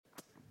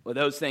With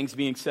those things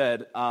being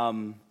said,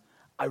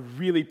 I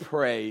really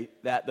pray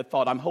that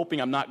I'm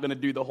hoping I'm not going to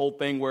do the whole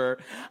thing where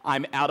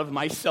I'm out of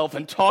myself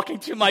and talking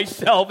to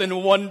myself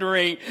and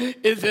wondering,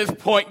 is this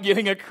point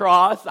getting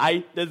across?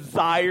 I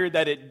desire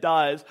that it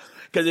does,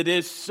 because it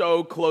is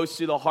so close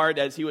to the heart.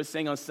 As he was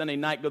saying on Sunday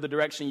night, go the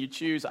direction you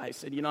choose. I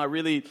said, I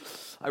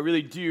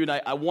really do, and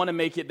I want to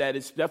make it that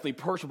it's definitely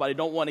personal, but I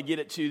don't want to get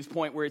it to this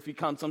point where it's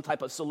become some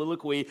type of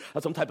soliloquy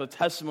or some type of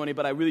testimony,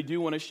 but I really do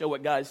want to show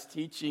what God's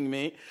teaching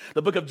me.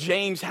 The book of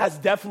James has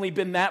definitely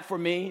been that for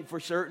me, for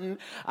certain.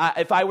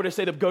 If I were to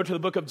say to go to the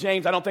book of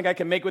James, I don't think I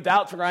can make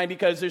without trying,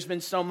 because there's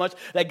been so much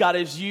that God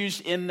has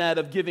used in that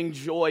of giving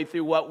joy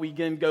through what we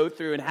can go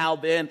through, and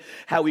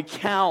how we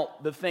count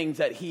the things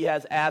that he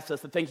has asked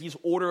us, the things he's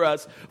ordered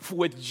us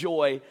with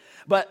joy.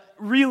 But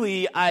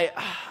really, I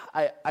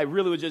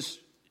really would just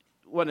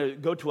want to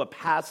go to a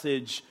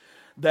passage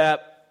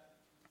that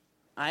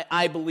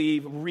I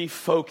believe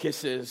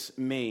refocuses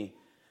me.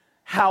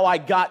 How I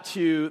got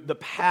to the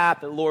path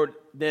that the Lord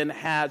then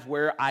has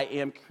where I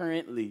am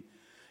currently.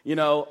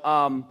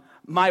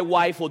 My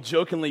wife will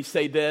jokingly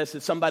say this,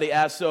 if somebody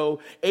asks, so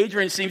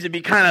Adrian seems to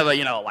be kind of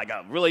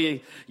a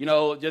really,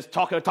 just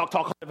talk of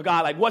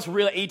God. Like, what's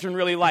really Adrian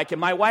really like? And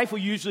my wife will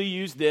usually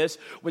use this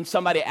when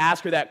somebody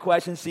asks her that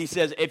question. She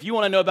says, if you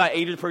want to know about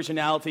Adrian's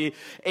personality,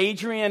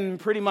 Adrian,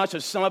 pretty much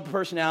a sum up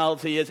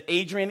personality is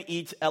Adrian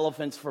eats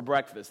elephants for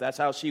breakfast. That's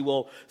how she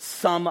will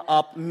sum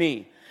up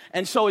me.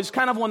 And so it's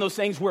kind of one of those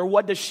things where,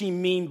 what does she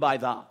mean by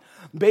that?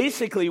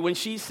 Basically, when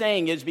she's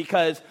saying is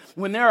because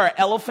when there are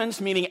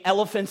elephants, meaning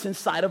elephants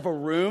inside of a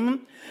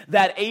room,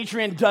 that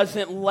Adrian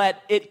doesn't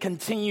let it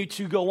continue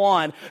to go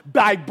on.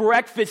 By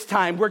breakfast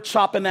time, we're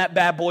chopping that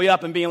bad boy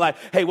up and being like,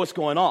 hey, what's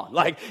going on?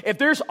 Like, if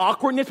there's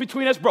awkwardness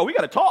between us, bro, we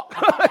got to talk.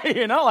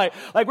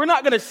 Like we're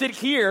not going to sit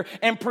here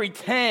and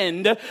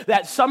pretend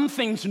that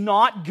something's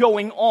not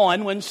going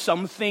on when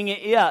something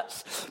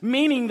is.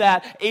 Meaning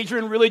that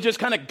Adrian really just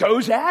kind of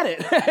goes at it,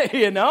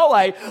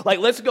 like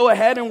let's go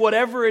ahead and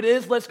whatever it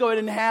is, let's go ahead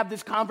and have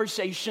this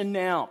conversation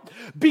now.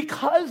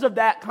 Because of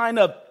that kind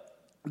of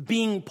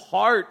being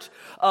part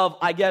of,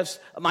 I guess,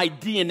 my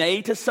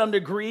DNA to some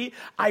degree,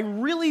 I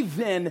really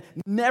then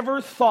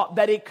never thought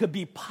that it could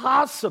be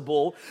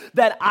possible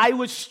that I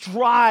would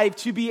strive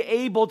to be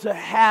able to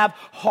have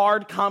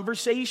hard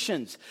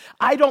conversations.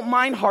 I don't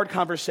mind hard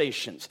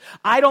conversations.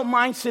 I don't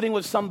mind sitting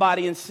with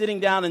somebody and sitting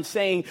down and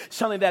saying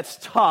something that's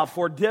tough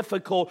or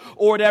difficult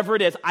or whatever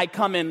it is. I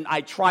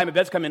try my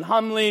best to come in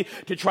humbly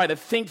to try to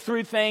think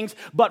through things.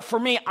 But for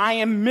me, I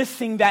am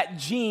missing that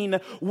gene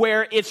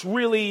where it's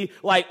really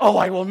like, oh,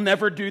 I will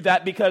never do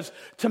that, because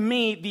to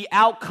me, the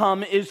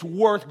outcome is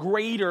worth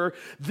greater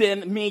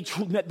than me,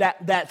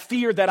 that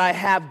fear that I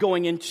have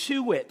going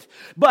into it.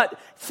 But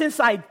since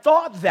I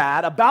thought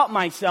that about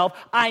myself,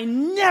 I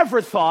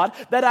never thought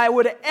that I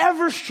would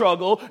ever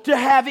struggle to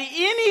have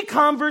any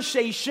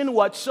conversation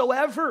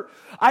whatsoever.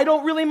 I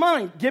don't really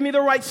mind. Give me the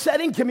right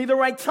setting, give me the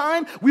right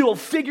time. We will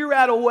figure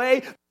out a way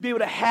to be able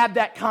to have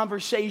that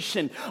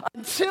conversation.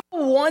 Until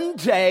one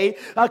day,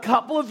 a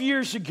couple of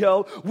years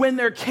ago, when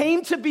there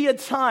came to be a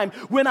time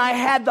when I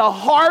had the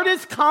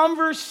hardest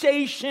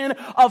conversation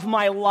of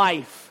my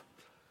life.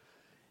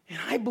 And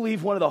I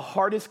believe one of the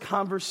hardest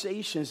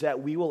conversations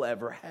that we will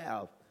ever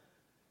have.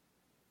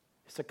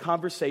 It's a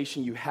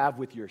conversation you have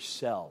with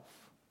yourself.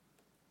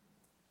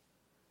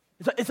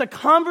 It's a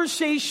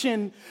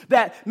conversation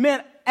that,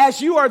 man,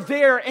 as you are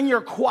there in your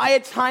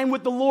quiet time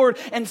with the Lord,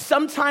 and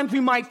sometimes we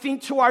might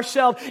think to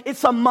ourselves,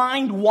 it's a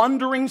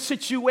mind-wandering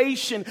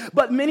situation,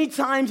 but many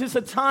times it's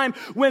a time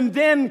when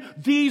then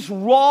these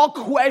raw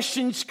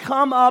questions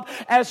come up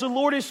as the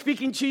Lord is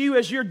speaking to you,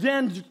 as you're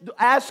then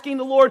asking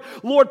the Lord,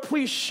 Lord,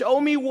 please show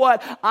me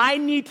what I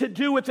need to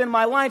do within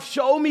my life.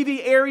 Show me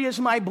the areas,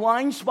 my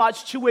blind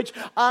spots to which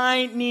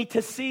I need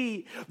to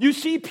see. You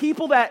see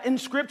people that in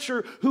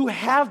Scripture who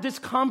have this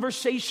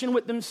conversation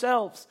with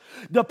themselves.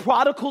 The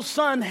prodigal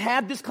son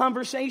had this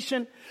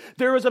conversation.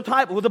 There was a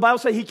time, well, the Bible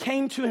says he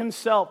came to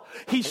himself.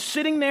 He's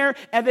sitting there,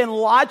 and then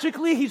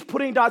logically he's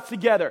putting dots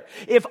together.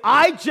 If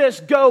I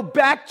just go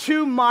back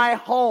to my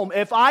home,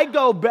 if I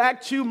go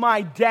back to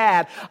my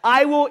dad,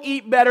 I will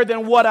eat better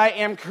than what I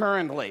am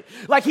currently.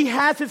 Like, he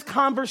has this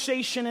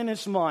conversation in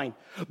his mind.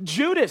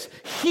 Judas,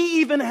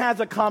 he even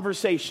has a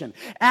conversation.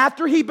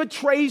 After he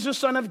betrays the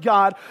Son of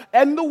God,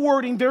 and the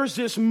wording, there's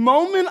this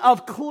moment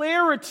of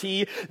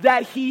clarity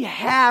that he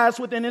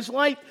has within his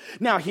life.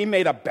 Now, he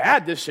made a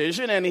bad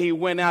decision and he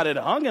went out and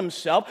hung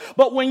himself.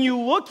 But when you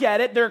look at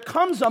it, there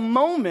comes a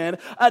moment,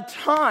 a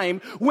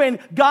time when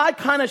God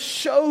kind of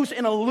shows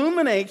and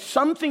illuminates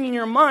something in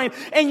your mind,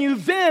 and you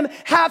then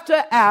have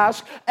to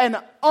ask an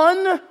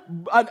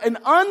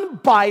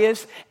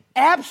unbiased,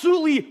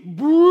 absolutely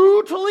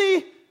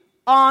brutally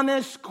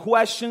honest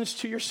questions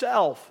to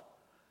yourself.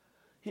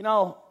 It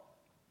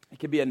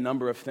could be a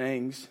number of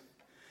things.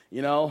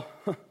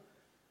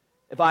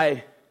 If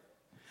I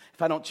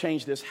don't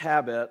change this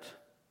habit,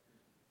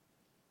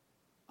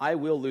 I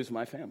will lose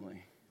my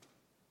family.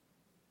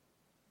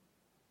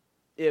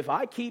 If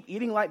I keep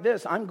eating like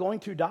this, I'm going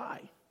to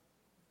die.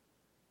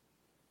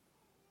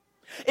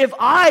 if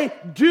I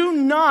do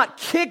not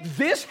kick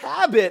this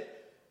habit,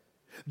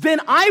 then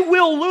I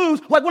will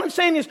lose. Like what I'm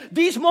saying is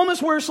these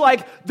moments where it's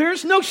like,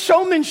 there's no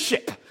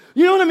showmanship.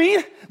 You know what I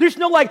mean? There's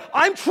no like,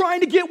 I'm trying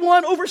to get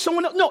one over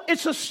someone else. No,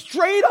 it's a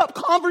straight up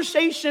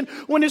conversation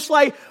when it's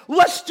like,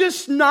 let's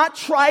just not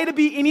try to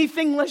be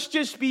anything. Let's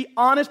just be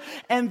honest.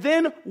 And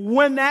then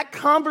when that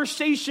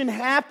conversation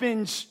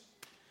happens,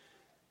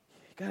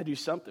 you got to do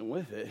something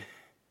with it.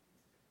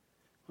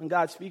 When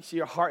God speaks to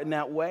your heart in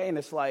that way, and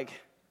it's like,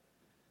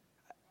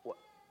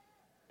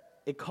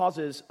 it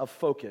causes a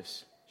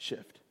focus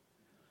shift.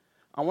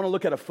 I want to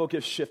look at a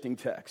focus shifting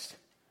text.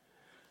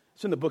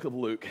 It's in the book of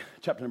Luke,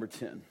 chapter number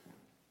 10.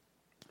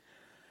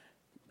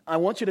 I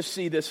want you to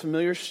see this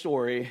familiar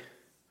story,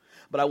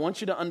 but I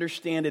want you to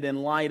understand it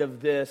in light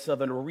of this,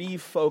 of a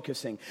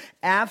refocusing.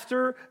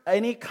 After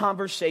any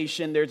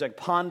conversation, there's a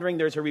pondering,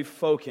 there's a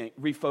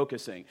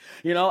refocusing.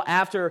 You know,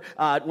 after,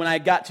 when I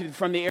got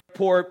from the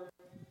airport,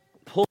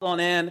 pulled on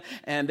in,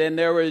 and then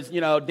there was,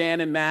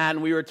 Dan and Matt,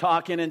 and we were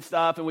talking and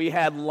stuff, and we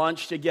had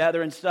lunch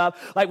together and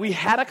stuff. Like, we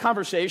had a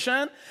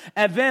conversation,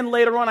 and then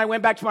later on, I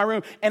went back to my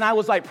room, and I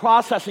was, like,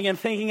 processing and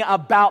thinking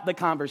about the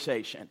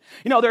conversation.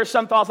 There are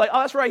some thoughts like,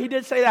 oh, that's right, he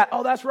did say that.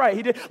 Oh, that's right,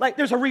 he did. Like,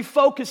 there's a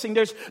refocusing.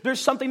 There's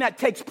something that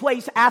takes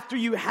place after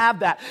you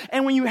have that.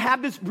 And when you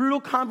have this brutal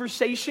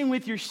conversation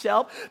with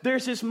yourself,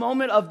 there's this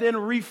moment of then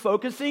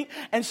refocusing.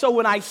 And so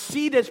when I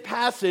see this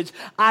passage,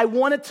 I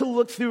wanted to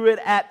look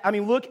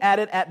at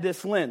it at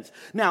this lens.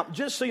 Now,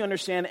 just so you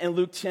understand, in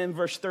Luke 10,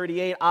 verse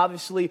 38,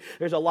 obviously,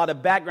 there's a lot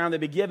of background to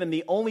be given.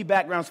 The only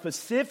background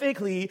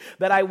specifically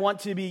that I want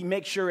to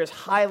make sure is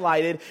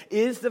highlighted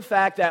is the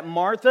fact that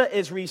Martha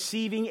is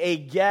receiving a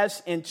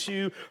guest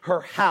into her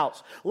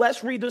house.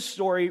 Let's read the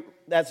story.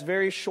 That's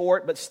very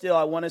short, but still,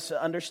 I want us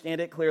to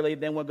understand it clearly.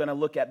 Then we're going to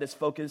look at this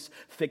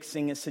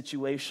focus-fixing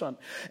situation.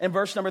 In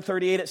verse number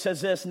 38, it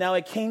says this, "Now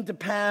it came to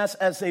pass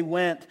as they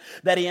went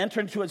that he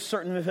entered into a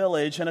certain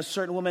village, and a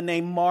certain woman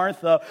named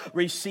Martha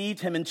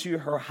received him into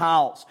her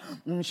house.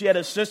 And she had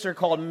a sister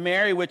called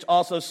Mary, which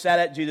also sat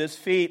at Jesus'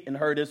 feet and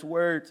heard his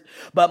words.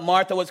 But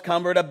Martha was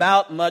cumbered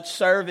about much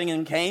serving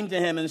and came to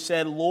him and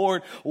said,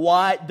 Lord,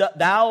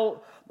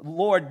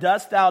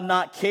 dost thou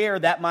not care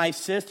that my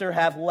sister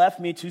hath left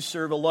me to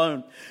serve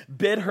alone?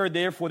 Bid her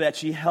therefore that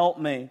she help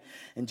me.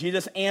 And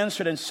Jesus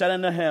answered and said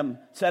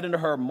unto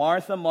her,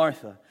 Martha,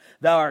 Martha,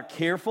 thou art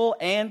careful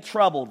and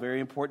troubled,"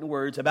 very important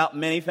words, "about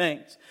many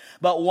things.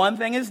 But one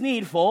thing is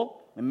needful,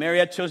 and Mary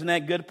hath chosen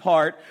that good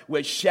part,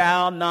 which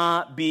shall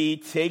not be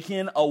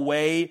taken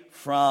away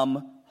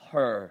from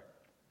her."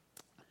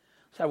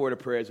 Let's have a word of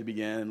prayer as we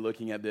begin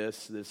looking at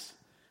this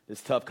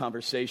tough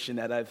conversation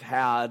that I've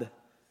had.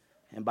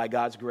 And by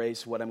God's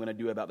grace, what I'm going to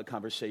do about the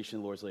conversation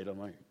the Lord's laid on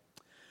my heart.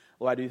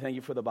 Lord, I do thank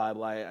you for the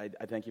Bible. I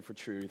thank you for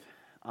truth.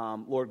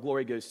 Lord,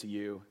 glory goes to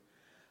you.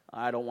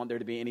 I don't want there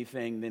to be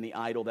anything, any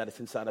idol that is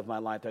inside of my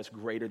life that's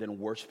greater than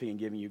worshiping and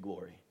giving you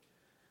glory.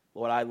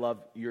 Lord, I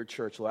love your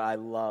church. Lord, I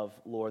love,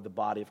 Lord, the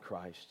body of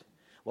Christ.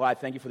 Lord, I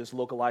thank you for this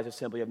localized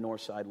assembly of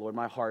Northside. Lord,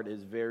 my heart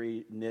is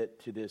very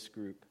knit to this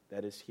group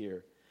that is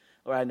here.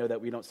 Lord, I know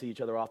that we don't see each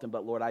other often,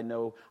 but Lord, I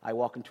know I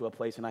walk into a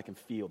place and I can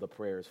feel the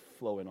prayers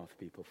flowing off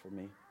people for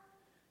me.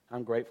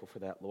 I'm grateful for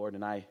that, Lord,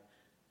 and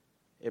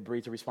it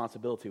breeds a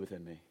responsibility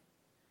within me.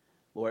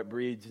 Lord, it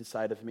breeds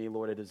inside of me,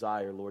 Lord, a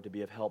desire, Lord, to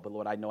be of help. But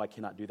Lord, I know I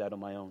cannot do that on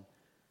my own.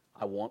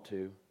 I want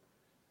to,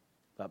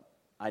 but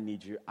I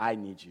need you. I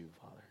need you,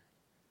 Father.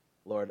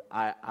 Lord,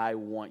 I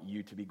want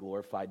you to be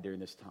glorified during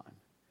this time.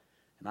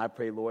 And I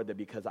pray, Lord, that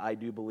because I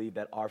do believe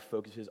that our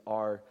focuses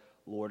are,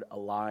 Lord,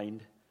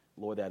 aligned,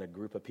 Lord, that a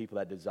group of people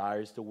that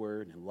desires the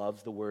word and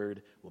loves the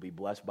word will be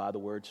blessed by the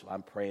word. So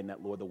I'm praying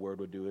that, Lord, the word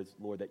would do it,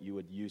 Lord, that you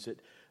would use it,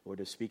 Lord,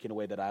 to speak in a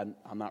way that I'm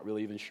not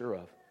really even sure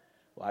of.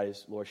 Well, I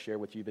just, Lord, share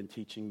what you've been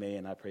teaching me,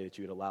 and I pray that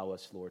you would allow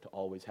us, Lord, to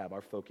always have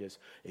our focus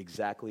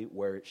exactly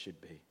where it should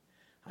be.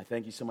 I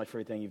thank you so much for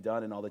everything you've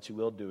done and all that you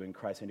will do. In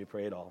Christ's name we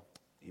pray it all.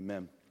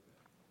 Amen.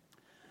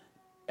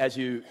 As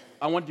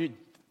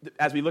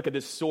we look at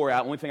this story,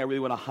 the only thing I really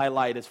want to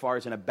highlight as far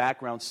as in a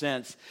background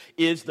sense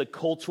is the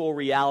cultural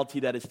reality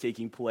that is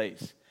taking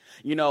place.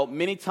 You know,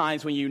 many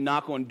times when you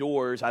knock on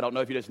doors, I don't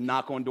know if you just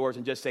knock on doors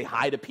and just say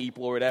hi to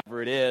people or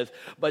whatever it is,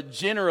 but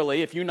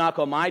generally, if you knock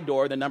on my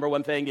door, the number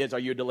one thing is, are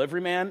you a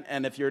delivery man?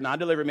 And if you're not a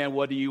delivery man,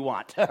 what do you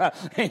want?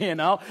 You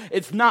know,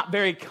 it's not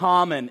very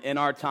common in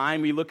our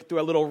time. We look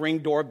through a little ring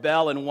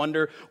doorbell and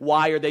wonder,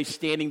 why are they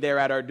standing there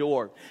at our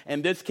door?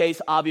 In this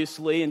case,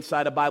 obviously,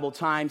 inside of Bible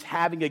times,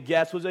 having a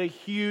guest was a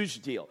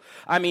huge deal.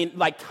 I mean,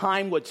 like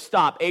time would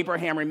stop.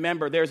 Abraham,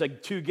 remember, there's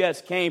two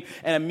guests came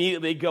and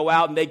immediately go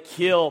out and they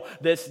kill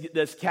this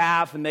this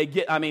calf, and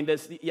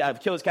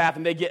kill this calf,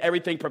 and they get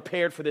everything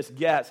prepared for this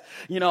guest.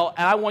 And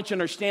I want you to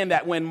understand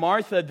that when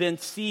Martha then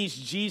sees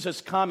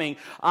Jesus coming,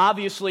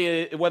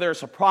 obviously, whether a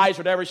surprise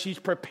or whatever, she's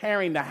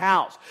preparing the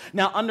house.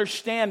 Now,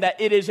 understand that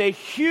it is a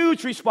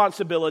huge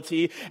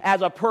responsibility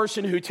as a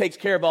person who takes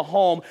care of a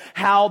home,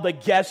 how the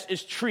guest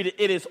is treated.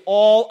 It is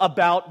all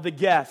about the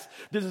guest.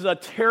 This is a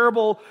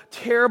terrible,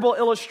 terrible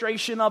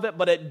illustration of it,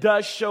 but it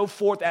does show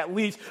forth at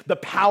least the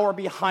power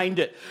behind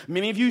it.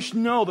 Many of you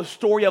know the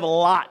story of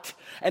Lot,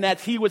 and that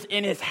he was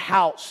in his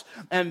house.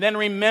 And then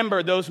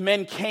remember, those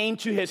men came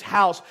to his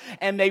house,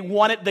 and they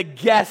wanted the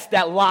guest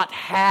that Lot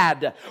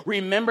had.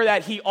 Remember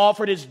that he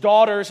offered his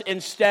daughters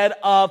instead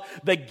of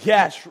the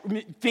guest.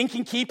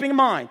 Keeping in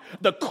mind,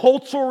 the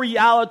cultural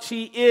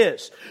reality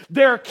is,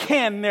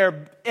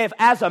 if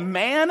as a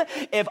man,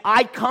 if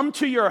I come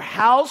to your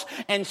house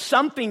and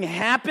something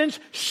happens,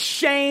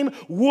 shame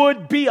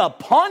would be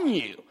upon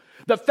you.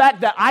 The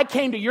fact that I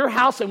came to your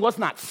house and was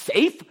not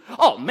safe,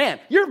 oh man,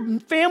 your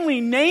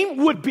family name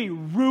would be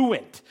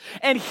ruined.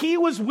 And he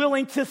was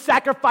willing to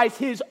sacrifice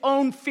his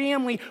own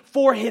family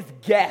for his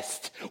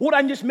guest. What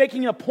I'm just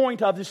making a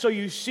point of, so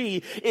you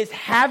see, is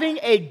having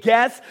a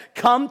guest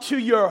come to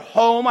your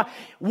home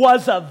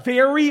was a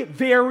very,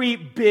 very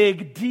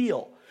big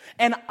deal.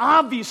 And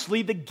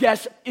obviously the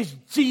guest is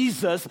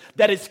Jesus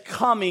that is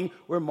coming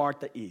where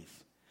Martha is.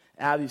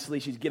 Obviously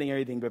she's getting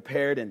everything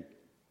prepared, and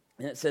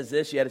it says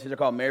this: she had a sister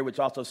called Mary, which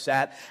also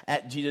sat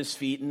at Jesus'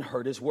 feet and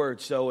heard his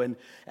word. So, and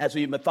as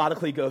we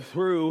methodically go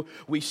through,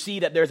 we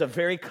see that there's a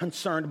very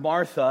concerned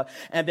Martha,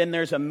 and then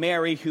there's a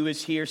Mary who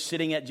is here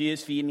sitting at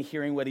Jesus' feet and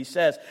hearing what he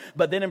says.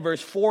 But then in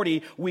verse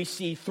 40, we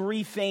see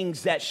three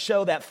things that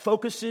show that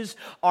focuses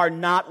are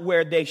not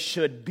where they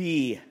should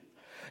be.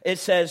 It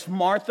says,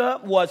 Martha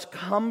was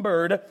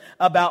cumbered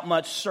about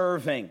much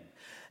serving.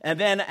 And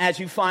then as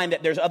you find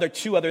that there's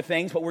two other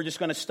things, but we're just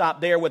going to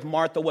stop there with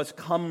Martha was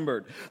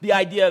cumbered. The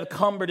idea of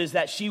cumbered is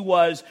that she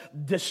was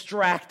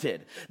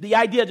distracted. The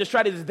idea of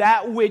distracted is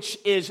that which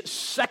is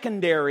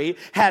secondary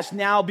has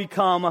now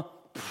become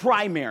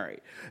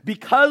primary.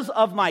 Because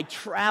of my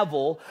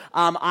travel,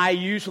 I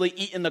usually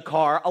eat in the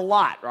car a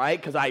lot, right?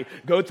 Because I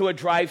go through a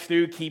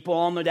drive-through, keep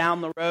on down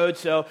the road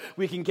so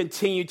we can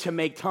continue to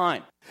make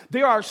time.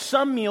 There are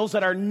some meals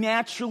that are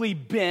naturally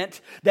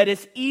bent that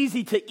it's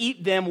easy to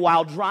eat them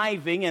while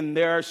driving, and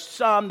there are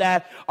some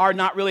that are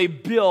not really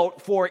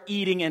built for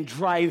eating and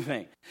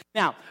driving.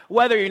 Now,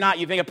 whether or not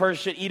you think a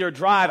person should eat or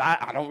drive,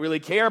 I don't really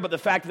care, but the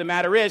fact of the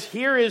matter is,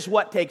 here is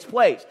what takes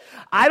place.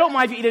 I don't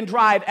mind if you eat and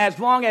drive as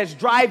long as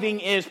driving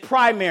is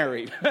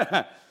primary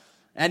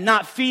and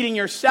not feeding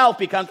yourself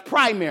becomes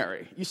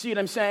primary. You see what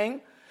I'm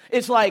saying?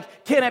 It's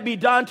like, can it be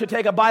done to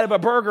take a bite of a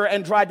burger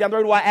and drive down the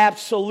road? Why,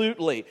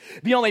 absolutely.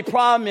 The only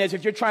problem is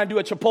if you're trying to do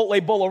a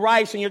Chipotle bowl of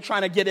rice and you're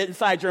trying to get it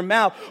inside your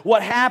mouth,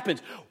 what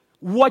happens?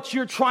 What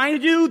you're trying to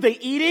do, the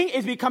eating,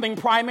 is becoming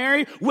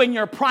primary when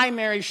your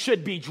primary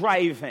should be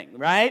driving,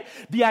 right?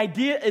 The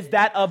idea is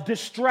that of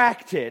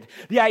distracted.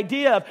 The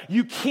idea of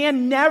you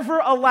can never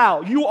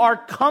allow, you are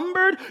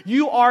cumbered,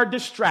 you are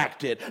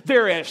distracted.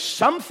 There is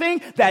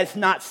something that is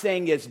not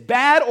saying it's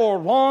bad or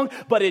wrong,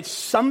 but it's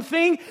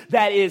something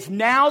that is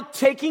now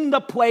taking the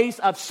place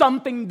of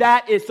something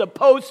that is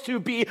supposed to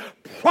be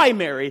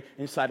primary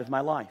inside of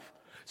my life.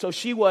 So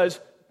she was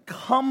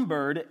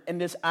cumbered in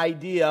this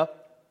idea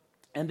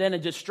and then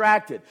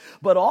distracted.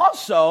 But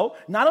also,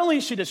 not only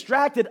is she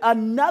distracted,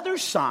 another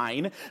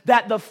sign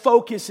that the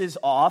focus is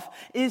off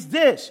is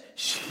this.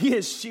 She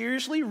is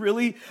seriously,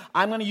 really,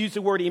 I'm going to use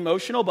the word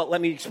emotional, but let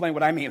me explain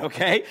what I mean,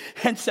 okay?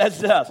 And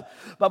says this,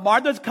 but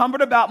Martha's cumbered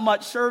about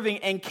much serving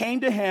and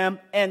came to him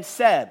and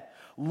said,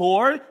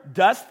 Lord,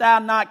 dost thou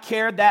not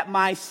care that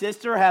my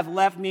sister hath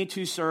left me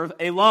to serve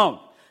alone?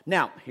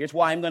 Now, here's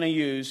why I'm going to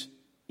use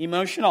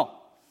emotional.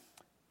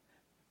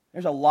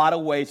 There's a lot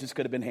of ways this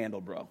could have been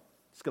handled, bro.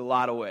 It's a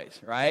lot of ways,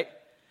 right?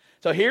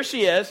 So here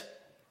she is,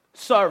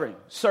 serving.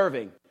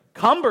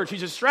 Cumbered, she's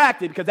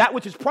distracted because that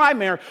which is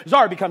primary has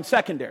already become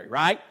secondary,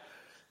 right?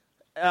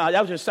 That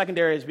was just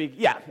secondary as being,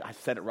 yeah, I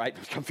said it right.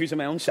 I'm confusing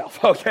my own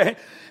self, okay?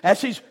 As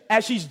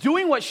she's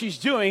doing what she's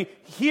doing,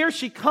 here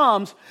she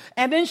comes,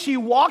 and then she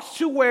walks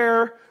to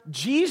where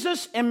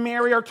Jesus and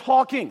Mary are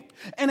talking.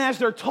 And as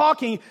they're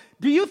talking,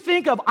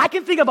 I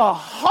can think of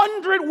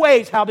 100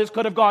 ways how this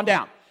could have gone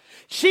down.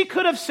 She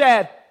could have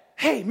said,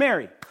 hey,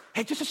 Mary,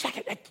 hey, just a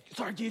second. Hey,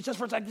 sorry, Jesus, just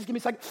for a second. Just give me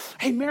a second.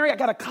 Hey, Mary, I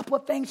got a couple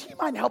of things. You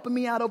mind helping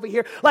me out over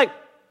here? But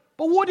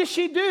what does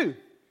she do?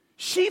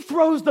 She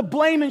throws the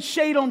blame and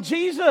shade on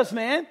Jesus,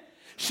 man.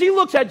 She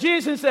looks at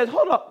Jesus and says,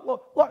 hold up,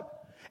 look.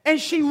 And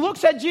she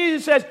looks at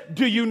Jesus and says,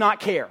 do you not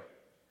care?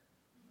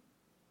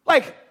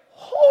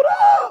 Hold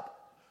up.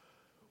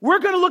 We're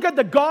going to look at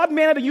the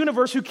God-man of the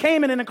universe who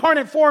came in an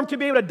incarnate form to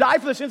be able to die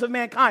for the sins of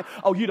mankind.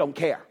 Oh, you don't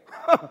care.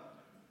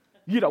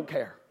 You don't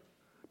care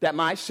that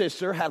my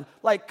sister had,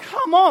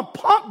 come on,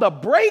 pump the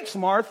brakes,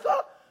 Martha.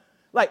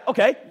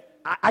 Okay,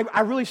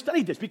 I really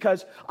studied this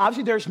because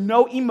obviously there's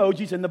no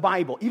emojis in the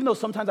Bible, even though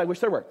sometimes I wish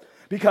there were.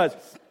 Because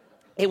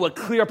it would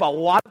clear up a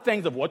lot of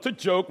things of what's a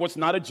joke, what's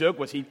not a joke.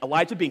 Was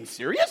Elijah being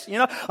serious?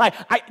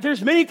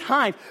 There's many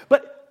times,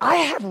 but I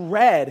have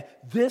read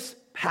this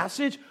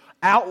passage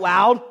out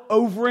loud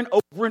over and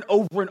over and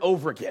over and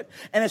over again.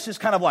 And it's just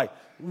kind of like,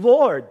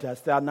 Lord,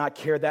 dost thou not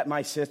care that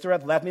my sister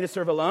hath left me to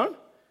serve alone?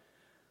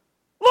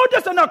 Lord,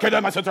 dost thou not care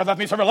that my sister hath left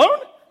me to serve alone?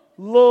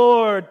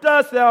 Lord,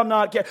 dost thou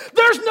not care?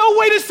 There's no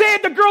way to say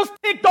it. The girl's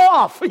ticked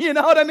off. You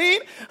know what I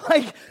mean?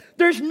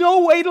 There's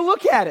no way to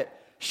look at it.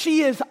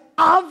 She is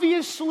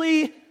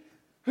obviously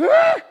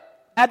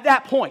at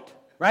that point,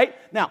 right?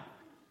 Now,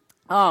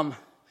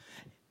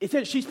 it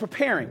says she's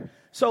preparing.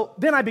 So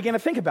then I began to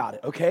think about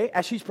it, okay?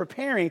 As she's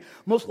preparing,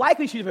 most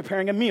likely she's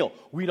preparing a meal.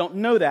 We don't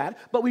know that,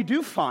 but we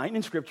do find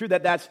in Scripture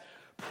that that's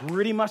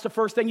pretty much the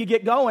first thing you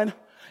get going.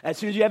 As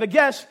soon as you have a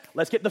guest,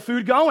 let's get the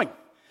food going.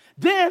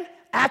 Then,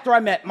 after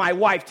I met my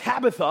wife,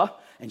 Tabitha,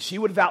 and she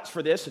would vouch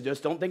for this, so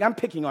just don't think I'm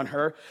picking on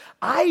her,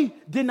 I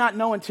did not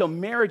know until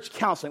marriage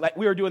counseling, like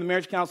we were doing the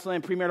marriage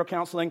counseling, premarital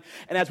counseling,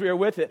 and as we were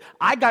with it,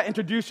 I got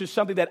introduced to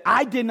something that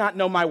I did not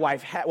know my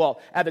wife had.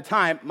 Well, at the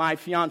time, my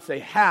fiance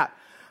had.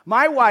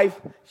 My wife,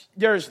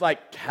 there's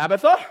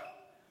Tabitha,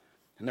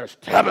 and there's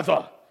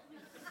Tabitha.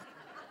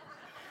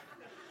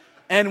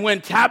 And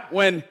when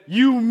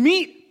you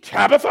meet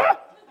Tabitha,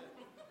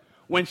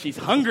 when she's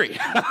hungry,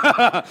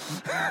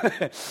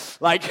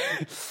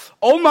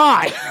 oh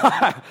my,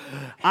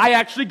 I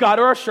actually got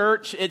her a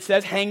shirt. It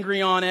says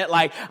hangry on it.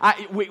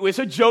 It's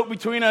a joke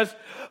between us,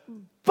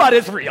 but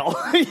it's real.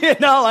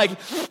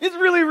 It's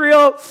really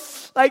real.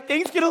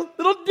 Things get a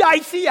little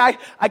dicey. I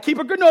keep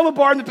a granola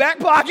bar in the back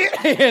pocket,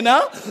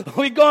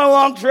 We go on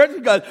long trips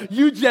because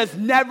you just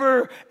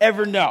never,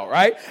 ever know,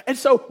 right? And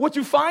so what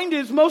you find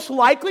is most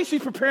likely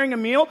she's preparing a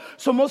meal,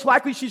 so most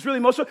likely she's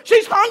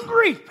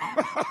hungry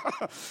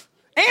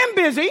and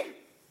busy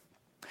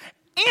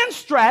and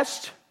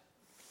stressed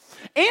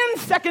and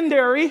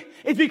secondary.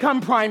 It's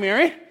become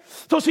primary.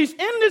 So she's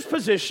in this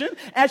position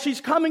as she's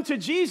coming to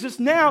Jesus.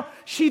 Now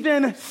she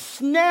then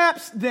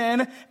snaps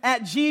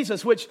at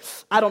Jesus, which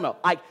I don't know.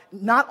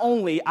 Not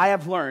only I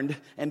have learned,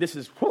 and this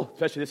is,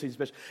 especially this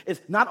is,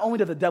 is not only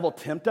does the devil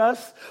tempt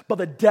us, but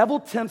the devil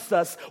tempts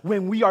us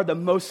when we are the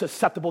most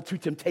susceptible to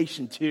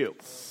temptation too.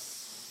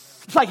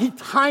 It's his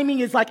timing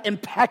is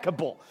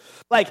impeccable.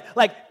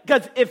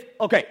 Because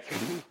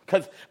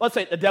let's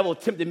say the devil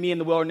tempted me in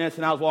the wilderness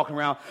and I was walking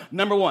around.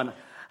 Number one,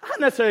 I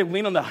don't necessarily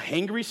lean on the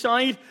hangry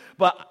side,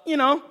 but,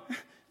 the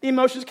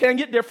emotions can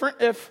get different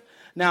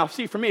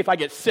for me, if I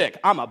get sick,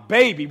 I'm a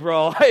baby,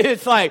 bro.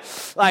 It's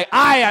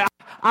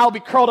I'll be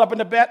curled up in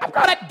the bed. I'm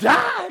going to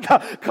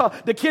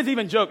die. The kids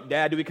even joke,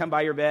 Dad, do we come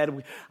by your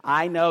bed?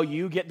 I know,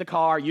 you get the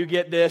car, you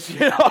get this,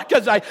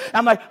 because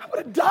I'm going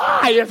to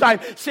die as I'm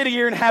sitting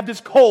here and have this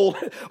cold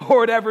or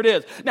whatever it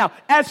is. Now,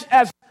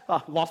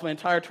 lost my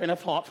entire train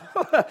of thought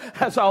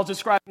as I was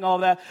describing all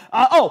that.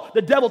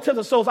 The devil tempts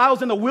us. So I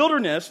was in the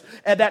wilderness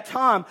at that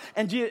time,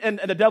 and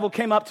the devil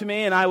came up to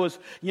me, and I was,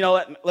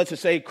 let's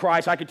just say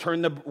Christ, I could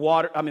turn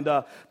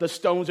the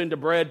stones into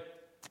bread.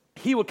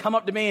 He would come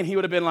up to me, and he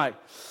would have been like,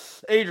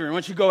 Adrian, why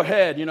don't you go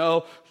ahead,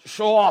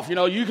 show off,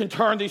 you can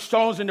turn these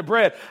stones into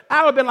bread.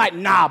 I would have been like,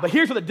 nah, but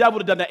here's what the devil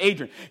would have done to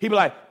Adrian. He'd be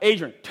like,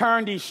 Adrian,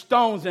 turn these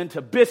stones into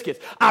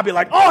biscuits. I'd be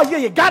like, oh yeah,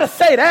 you gotta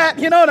say that,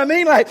 you know what I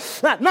mean?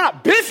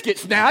 Not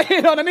biscuits now,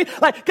 you know what I mean?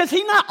 Because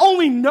he not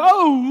only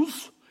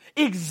knows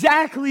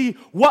exactly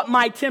what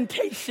my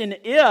temptation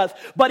is,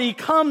 but he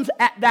comes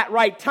at that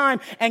right time,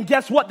 and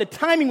guess what? The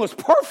timing was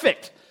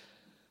perfect.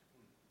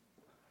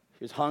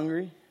 She's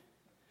hungry,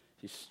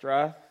 she's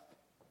stressed.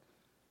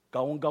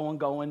 Going,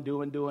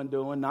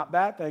 doing. Not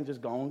bad things, just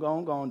going,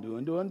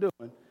 doing.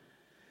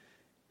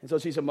 And so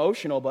she's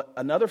emotional, but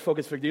another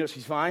focus for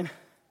she's fine.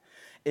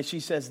 Is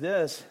she says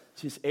this,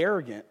 she's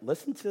arrogant.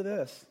 Listen to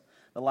this,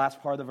 the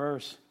last part of the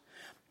verse.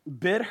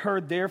 Bid her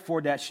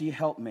therefore that she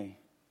help me.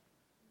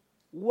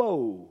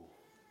 Whoa.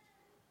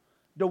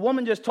 The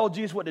woman just told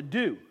Jesus what to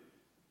do.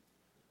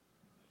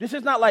 This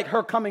is not like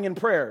her coming in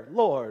prayer.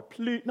 Lord,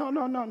 please.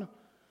 No.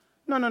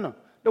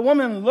 The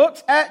woman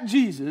looks at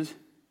Jesus.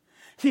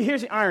 See,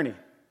 here's the irony.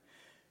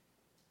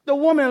 The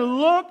woman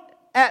looked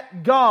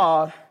at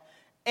God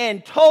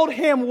and told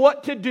him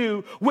what to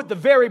do with the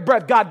very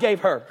breath God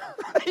gave her.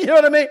 You know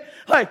what I mean?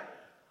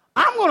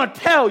 I'm going to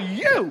tell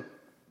you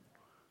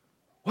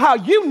how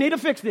you need to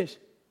fix this.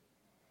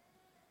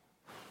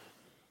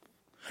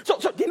 So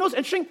do you know what's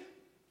interesting?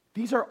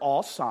 These are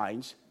all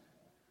signs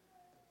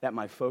that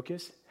my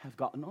focus has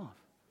gotten off.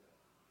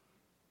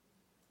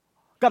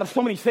 Got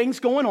so many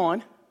things going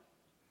on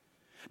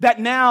that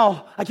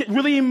now I get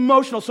really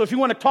emotional. So if you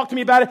want to talk to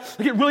me about it,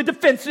 I get really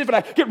defensive and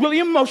I get really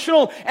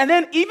emotional. And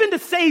then even to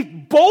say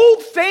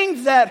bold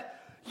things that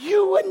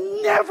you would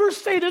never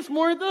say this,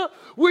 Martha,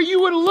 where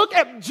you would look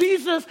at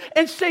Jesus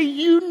and say,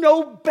 you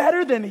know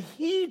better than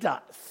he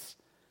does.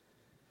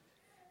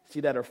 See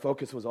that her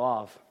focus was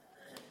off.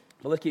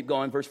 But let's keep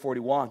going, verse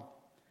 41.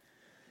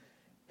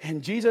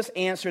 And Jesus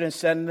answered and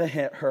said unto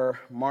her,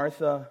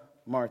 Martha,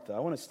 Martha. I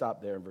want to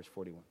stop there in verse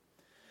 41.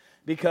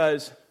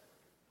 Because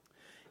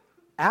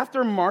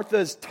after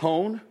Martha's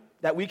tone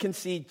that we can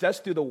see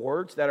just through the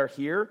words that are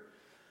here.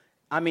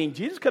 I mean,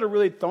 Jesus could have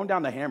really thrown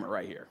down the hammer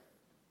right here.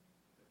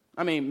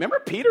 I mean, remember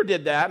Peter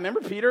did that.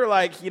 Remember Peter,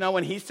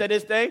 when he said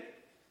his day?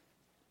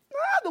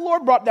 The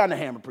Lord brought down the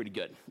hammer pretty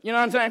good. You know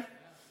what I'm saying?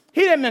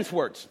 He didn't mince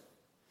words.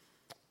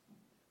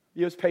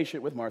 He was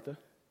patient with Martha.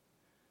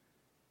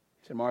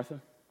 He said,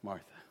 Martha,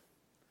 Martha,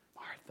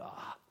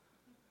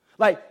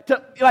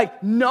 Martha.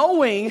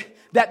 Knowing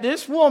that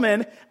this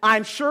woman,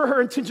 I'm sure her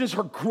intentions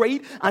are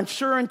great. I'm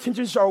sure her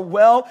intentions are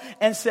well.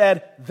 And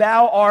said,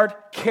 thou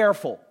art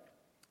careful.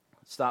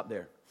 Stop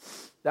there.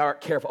 Thou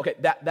art careful. Okay,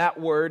 that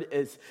word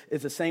is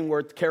the same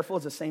word. Careful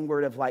is the same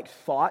word of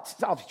thoughts.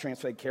 It's obviously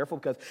translated careful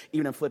because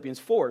even in Philippians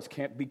 4, it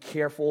can't be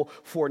careful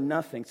for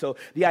nothing. So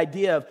the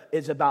idea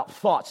is about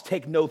thoughts.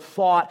 Take no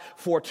thought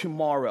for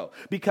tomorrow.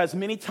 Because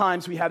many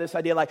times we have this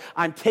idea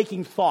I'm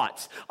taking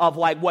thoughts of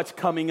what's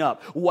coming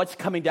up, what's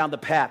coming down the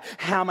path.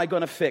 How am I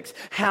going to fix?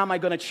 How am I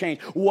going to change?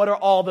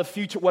 What's the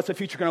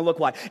future going to look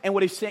like? And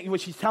what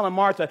she's telling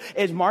Martha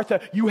is, Martha,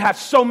 you have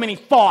so many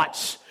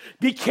thoughts.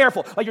 Be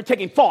careful. You're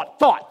taking thought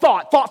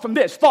from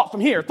this, thought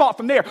from here, thought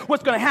from there.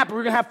 What's going to happen? Are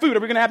we going to have food? Are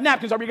we going to have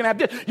napkins? Are we going to have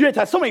this? You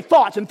have so many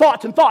thoughts and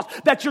thoughts and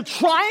thoughts that you're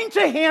trying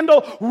to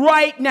handle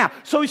right now.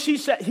 So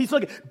he's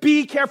looking,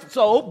 be careful.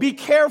 So be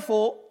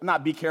careful,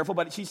 not be careful,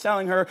 but she's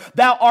telling her,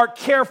 thou art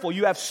careful.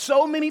 You have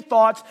so many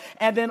thoughts.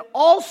 And then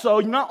also,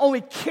 you're not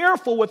only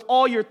careful with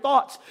all your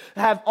thoughts,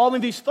 have all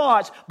of these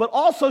thoughts, but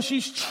also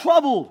she's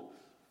troubled.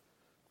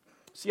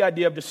 It's the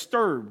idea of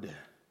disturbed.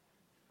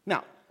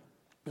 Now,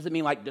 doesn't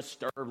mean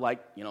disturbed,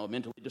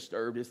 mentally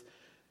disturbed.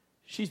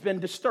 She's been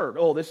disturbed.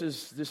 Oh, this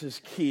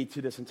is key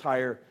to this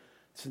entire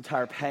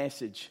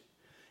passage.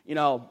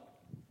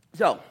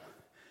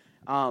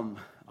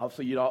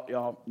 Obviously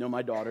y'all know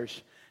my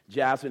daughters,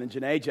 Jasmine and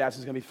Janae.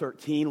 Jasmine's going to be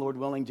 13, Lord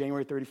willing,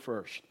 January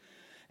 31st.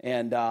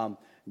 And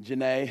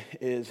Janae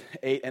is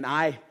 8, and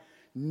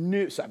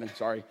 7,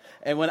 sorry.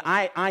 And when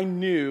I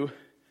knew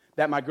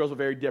that my girls were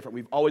very different.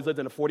 We've always lived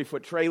in a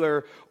 40-foot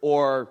trailer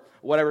or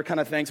whatever kind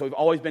of thing, so we've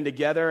always been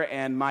together,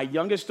 and my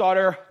youngest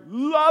daughter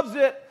loves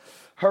it.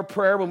 Her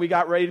prayer when we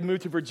got ready to move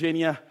to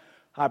Virginia,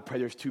 I pray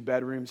there's 2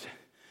 bedrooms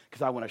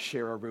because I want to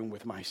share a room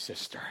with my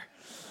sister.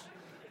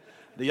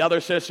 The other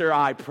sister,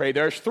 I pray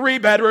there's 3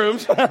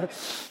 bedrooms.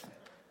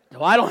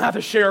 So I don't have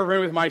to share a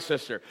room with my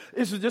sister.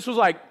 This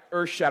was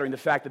earth-shattering, the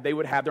fact that they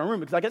would have their own room.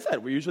 Because like I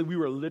said, we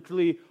were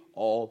literally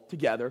all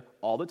together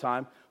all the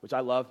time, which I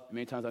love,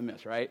 many times I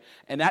miss, right?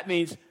 And that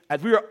means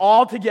as we were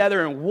all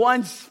together in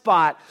one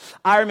spot,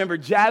 I remember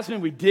Jasmine,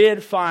 we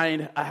did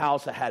find a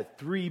house that had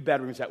 3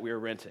 bedrooms that we were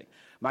renting.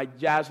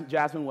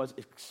 Jasmine was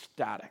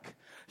ecstatic.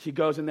 She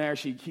goes in there,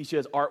 she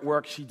does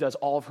artwork, she does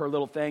all of her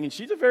little thing, and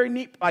she's a very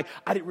neat, I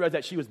didn't realize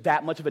that she was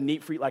that much of a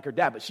neat freak like her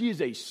dad, but she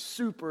is a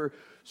super,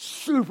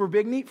 super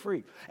big neat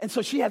freak. And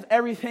so she has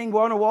everything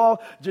on the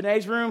wall.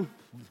 Janae's room,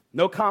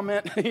 no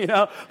comment,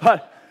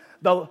 but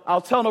I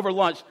was telling over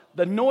lunch,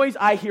 the noise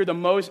I hear the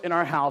most in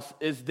our house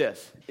is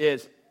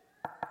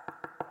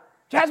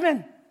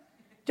Jasmine,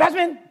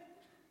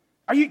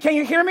 can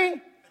you hear me?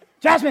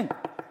 Jasmine,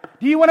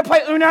 do you want to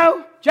play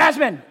Uno?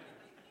 Jasmine,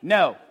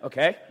 no.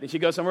 Okay, then she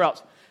goes somewhere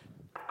else.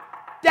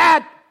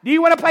 Dad, do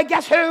you want to play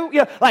Guess Who?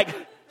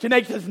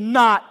 Janae does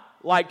not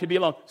like to be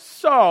alone.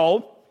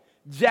 So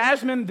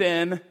Jasmine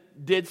then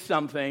did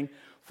something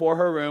for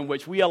her room,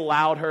 which we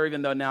allowed her,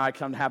 even though now I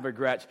come to have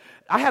regrets.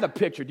 I had a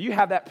picture. Do you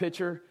have that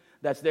picture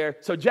that's there?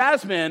 So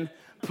Jasmine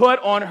put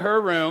on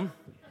her room,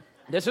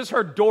 this is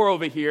her door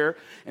over here,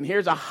 and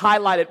here's a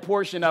highlighted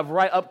portion of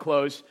right up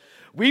close.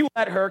 We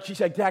let her, she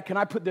said, Dad, can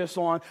I put this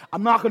on?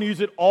 I'm not going to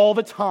use it all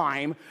the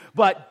time,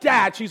 but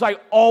Dad, she's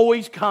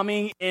always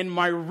coming in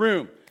my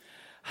room.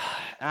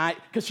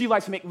 Because she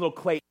likes to make little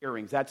clay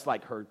earrings. That's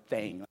her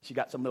thing. She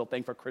got some little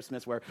thing for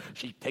Christmas where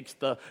she takes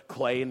the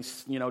clay and,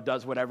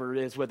 does whatever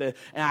it is with it.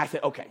 And I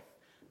said, okay,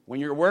 when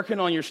you're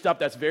working on your stuff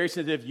that's very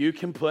sensitive, you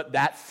can put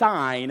that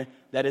sign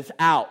that is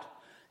out.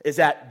 Is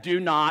that do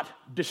not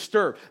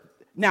disturb.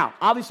 Now,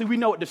 obviously, we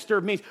know what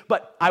disturb means,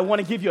 but I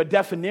want to give you a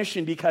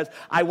definition because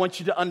I want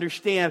you to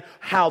understand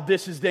how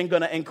this is then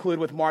going to include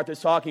what Martha's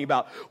talking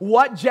about.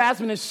 What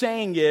Jasmine is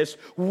saying is,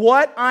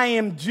 what I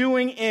am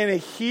doing in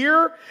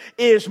here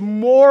is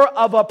more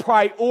of a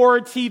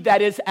priority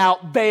that is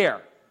out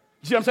there.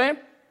 You see what I'm saying?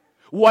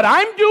 What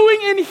I'm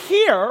doing in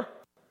here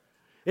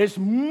is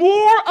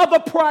more of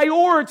a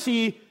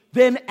priority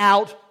than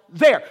out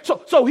there.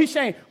 So he's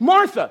saying,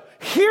 Martha,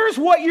 here's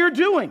what you're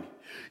doing.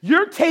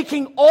 You're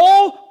taking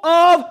all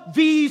of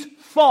these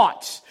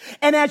thoughts.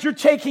 And as you're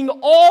taking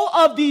all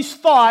of these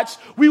thoughts,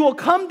 we will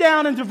come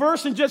down into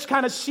verse and just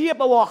kind of see it,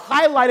 but we'll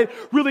highlight it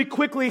really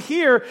quickly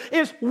here,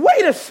 is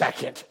wait a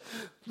second.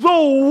 The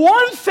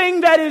one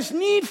thing that is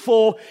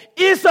needful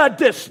is a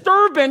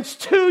disturbance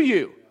to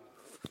you.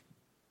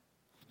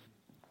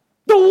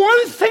 The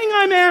one thing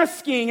I'm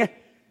asking,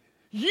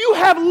 you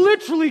have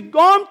literally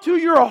gone to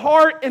your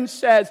heart and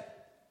says,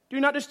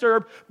 do not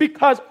disturb,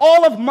 because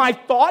all of my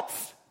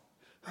thoughts,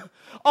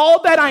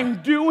 all that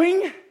I'm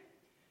doing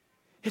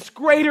is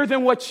greater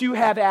than what you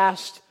have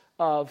asked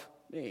of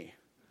me.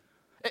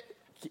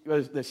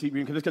 let's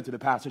get to the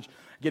passage,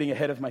 getting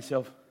ahead of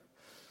myself.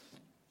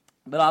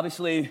 But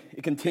obviously,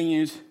 it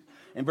continues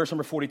in verse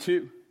number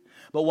 42.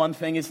 But one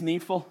thing is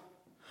needful.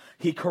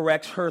 He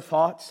corrects her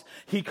thoughts.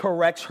 He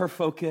corrects her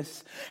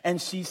focus.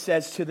 And she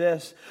says to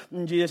this,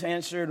 and Jesus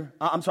answered,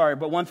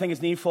 but one thing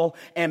is needful,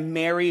 and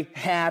Mary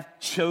hath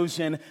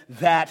chosen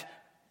that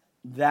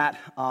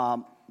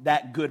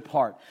good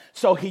part.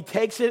 So he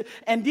takes it,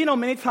 and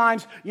many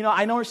times,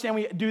 I understand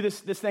we do this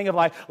thing of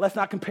like, let's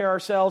not compare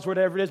ourselves,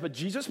 whatever it is, but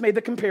Jesus made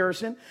the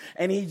comparison,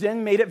 and he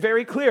then made it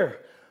very clear.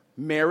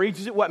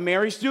 What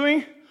Mary's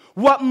doing,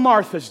 what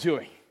Martha's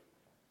doing.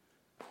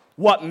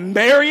 What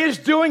Mary is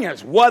doing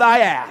is what I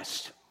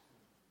asked.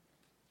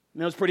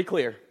 And it was pretty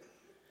clear.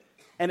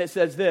 And it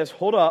says this,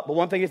 hold up, but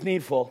one thing is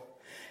needful.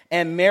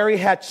 And Mary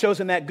had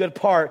chosen that good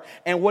part.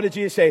 And what did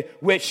Jesus say?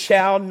 Which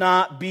shall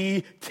not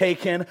be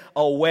taken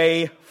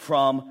away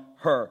from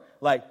her.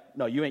 Like,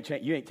 no, you ain't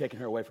taking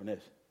her away from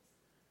this.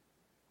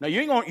 No,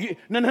 you ain't going,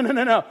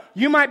 no.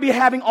 You might be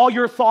having all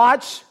your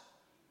thoughts,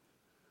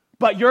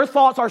 but your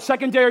thoughts are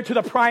secondary to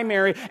the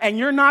primary, and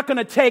you're not going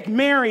to take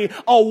Mary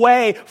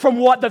away from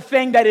what the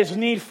thing that is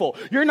needful.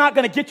 You're not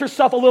going to get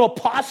yourself a little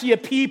posse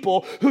of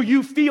people who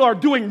you feel are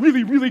doing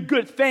really, really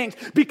good things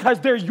because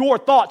they're your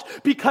thoughts,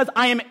 because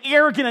I am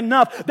arrogant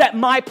enough that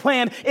my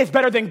plan is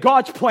better than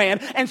God's plan,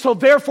 and so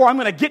therefore I'm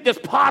going to get this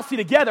posse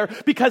together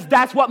because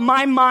that's what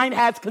my mind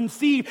has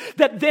conceived,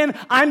 that then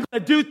I'm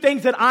going to do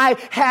things that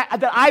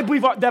I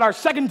believe that are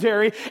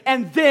secondary,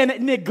 and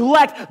then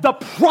neglect the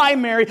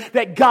primary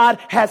that God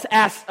has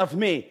asked of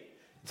me.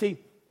 See,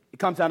 it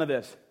comes down to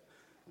this.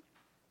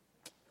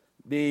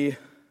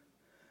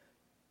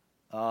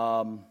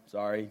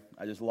 Sorry,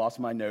 I just lost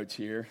my notes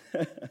here.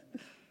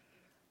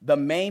 The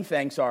main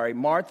thing,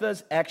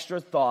 Martha's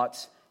extra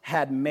thoughts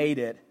had made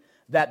it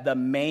that the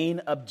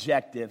main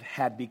objective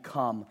had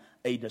become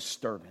a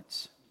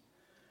disturbance.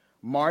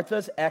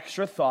 Martha's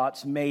extra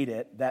thoughts made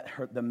it that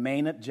the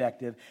main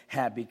objective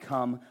had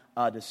become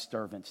a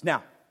disturbance.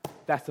 Now,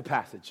 that's the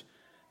passage.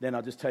 Then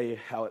I'll just tell you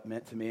how it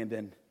meant to me, and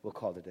then we'll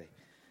call it a day.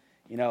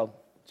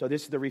 So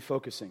this is the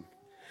refocusing.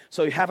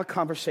 So you have a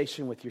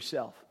conversation with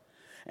yourself.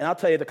 And I'll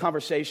tell you the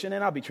conversation,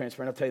 and I'll be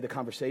transparent. I'll tell you the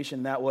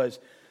conversation that was,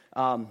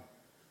 I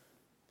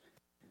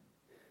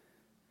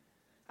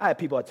have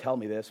people that tell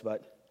me this,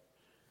 but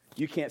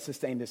you can't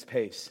sustain this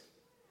pace.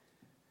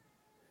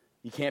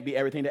 You can't be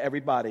everything to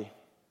everybody,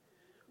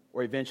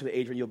 or eventually,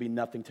 Adrian, you'll be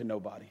nothing to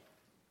nobody.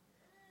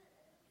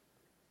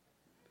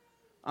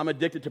 I'm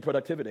addicted to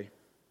productivity.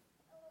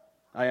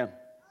 I am.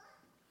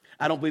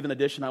 I don't believe in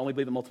addition. I only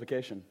believe in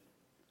multiplication.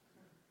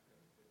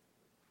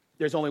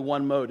 There's only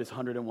one mode. It's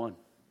 101.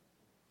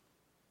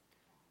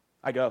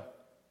 I go.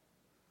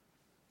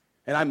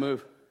 And I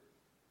move.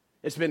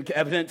 It's been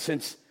evident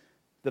since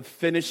the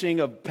finishing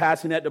of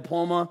passing that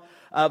diploma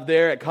up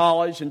there at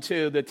college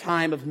into the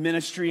time of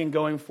ministry and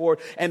going forward.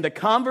 And the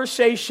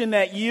conversation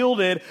that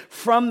yielded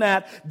from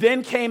that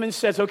then came and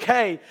says,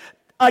 okay,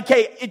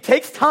 it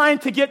takes time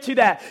to get to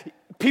that.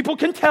 People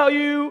can tell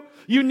you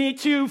need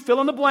to fill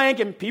in the blank,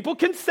 and people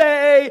can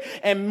say,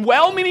 and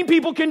well-meaning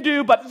people can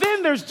do, but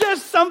then there's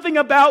just something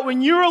about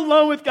when you're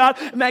alone with God,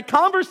 and that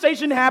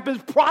conversation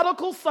happens,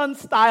 prodigal son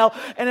style,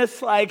 and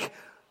it's like,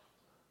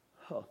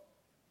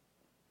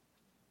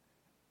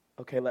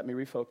 okay, let me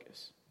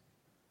refocus.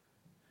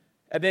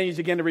 And then you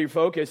begin to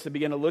refocus, to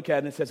begin to look at it,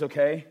 and it says,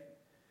 okay,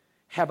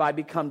 have I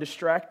become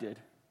distracted?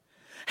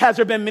 Has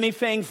there been many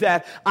things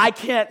that I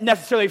can't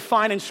necessarily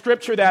find in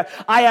Scripture that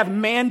I have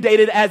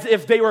mandated as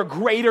if they were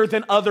greater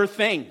than other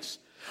things?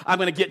 I'm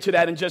going to get to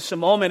that in just a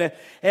moment.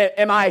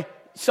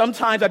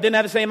 Sometimes I didn't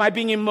have to say, am I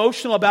being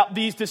emotional about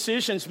these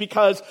decisions?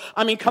 Because,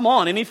 come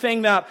on,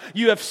 anything that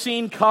you have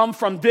seen come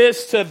from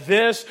this to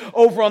this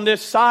over on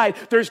this side,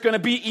 there's going to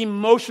be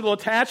emotional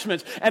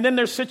attachments. And then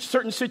there's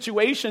certain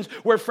situations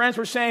where friends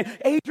were saying,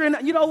 Adrian,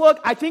 look,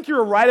 I think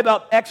you're right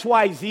about X,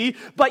 Y, Z,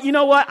 but you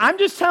know what? I'm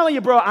just telling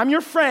you, bro, I'm your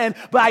friend,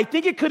 but I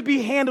think it could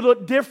be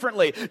handled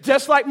differently.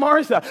 Just like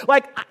Martha.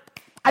 Like,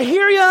 I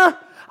hear you.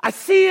 I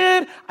see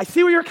it. I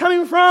see where you're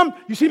coming from.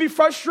 You seem to be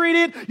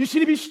frustrated. You seem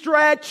to be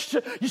stretched.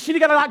 You seem to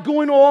got a lot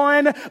going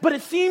on. But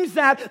it seems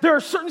that there are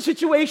certain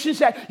situations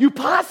that you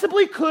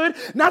possibly could,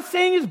 not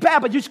saying it's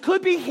bad, but you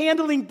could be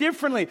handling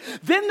differently.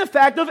 Then the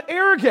fact of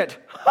arrogant.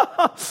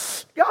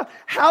 God,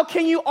 how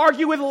can you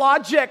argue with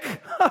logic?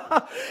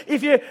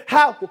 If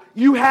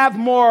you have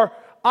more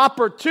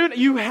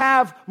opportunity, you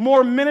have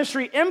more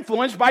ministry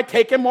influence by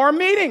taking more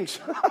meetings.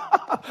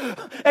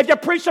 If you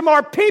preach to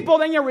more people,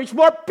 then you reach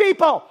more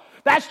people.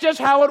 That's just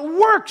how it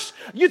works.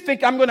 You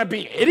think I'm going to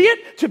be an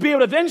idiot to be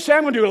able to then say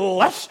I'm going to do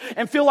less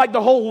and feel like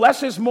the whole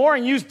less is more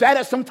and use that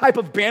as some type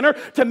of banner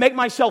to make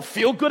myself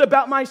feel good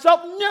about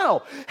myself?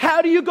 No.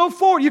 How do you go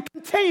forward? You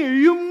continue,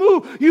 you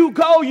move, you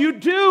go, you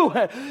do.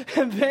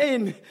 And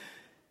then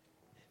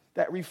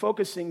that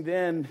refocusing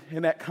then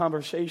in that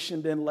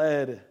conversation then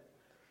led.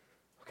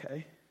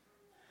 Okay.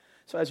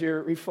 So as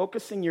you're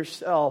refocusing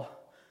yourself,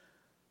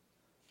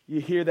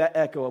 you hear that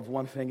echo of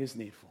one thing is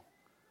needful.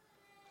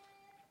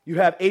 You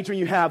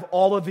have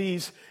all of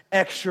these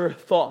extra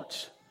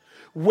thoughts.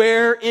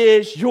 Where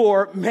is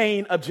your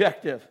main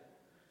objective?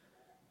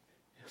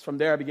 From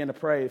there, I began to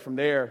pray. From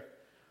there,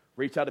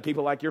 reach out to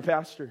people like your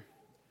pastor.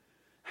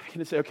 I began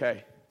to say,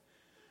 okay,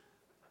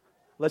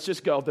 let's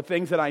just go. The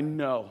things that I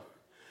know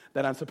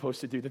that I'm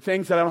supposed to do, the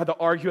things that I don't have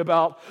to argue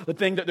about, the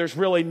thing that there's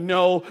really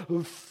no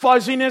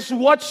fuzziness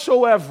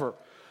whatsoever.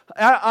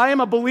 I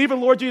am a believer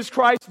in Lord Jesus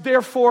Christ,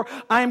 therefore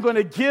I am going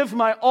to give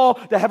my all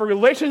to have a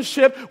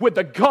relationship with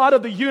the God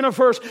of the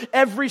universe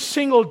every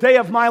single day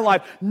of my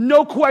life.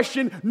 No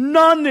question,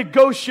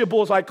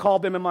 non-negotiables, I call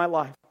them in my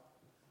life.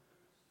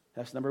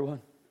 That's number one.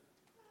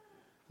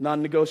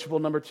 Non-negotiable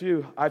number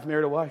two, I've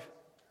married a wife.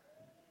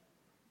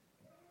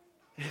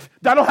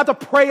 I don't have to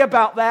pray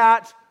about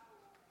that.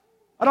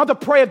 I don't have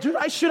to pray,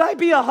 should I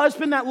be a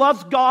husband that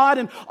loves God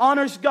and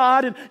honors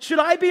God? And should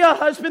I be a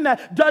husband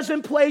that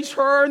doesn't place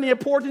her in the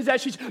importance that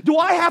she's... Do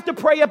I have to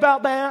pray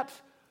about that?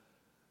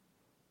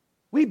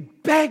 We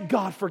beg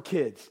God for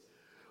kids.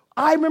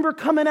 I remember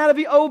coming out of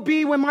the OB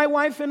when my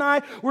wife and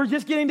I were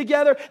just getting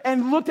together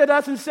and looked at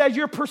us and said,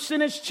 your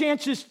percentage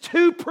chance is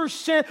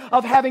 2%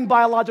 of having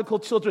biological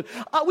children.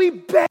 We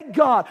beg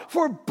God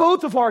for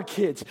both of our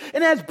kids.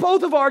 And as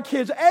both of our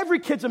kids, every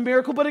kid's a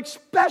miracle, but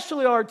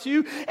especially our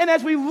two. And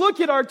as we look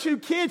at our two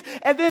kids,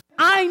 and then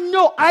I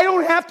know I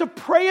don't have to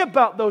pray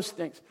about those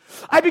things.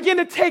 I began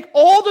to take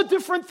all the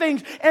different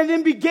things and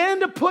then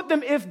began to put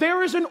them, if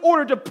there is an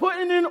order, to put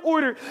in an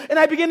order. And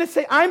I began to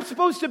say, I'm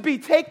supposed to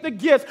take the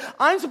gifts.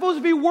 I'm supposed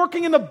to be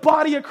working in the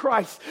body of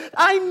Christ.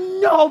 I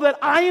know that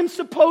I am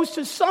supposed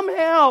to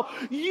somehow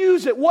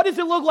use it. What does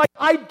it look like?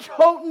 I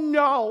don't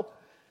know.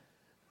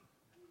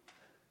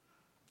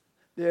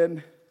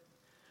 Then,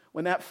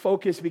 when that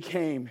focus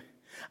became,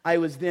 I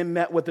was then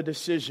met with a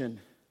decision.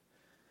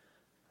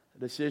 A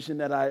decision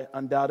that I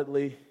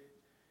undoubtedly...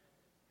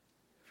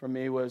 for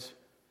me was,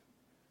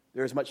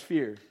 there is much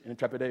fear and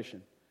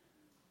trepidation.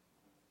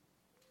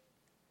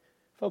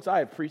 Folks, I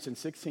have preached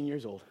since 16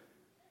 years old.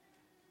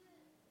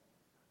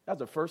 That was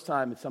the first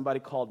time that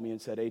somebody called me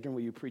and said, Adrian,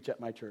 will you preach at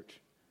my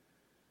church?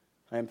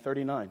 I am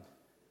 39.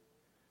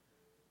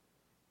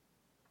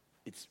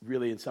 It's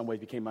really in some ways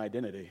became my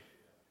identity.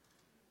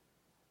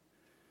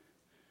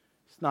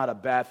 It's not a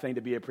bad thing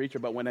to be a preacher,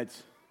 but when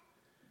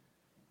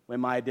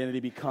my identity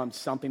becomes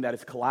something that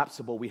is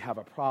collapsible, we have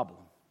a problem.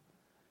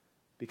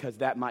 Because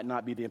that might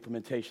not be the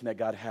implementation that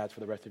God has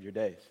for the rest of your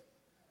days.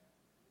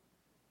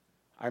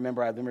 I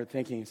remember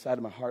thinking inside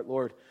of my heart,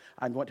 Lord,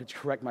 I want to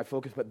correct my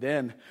focus. But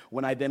then,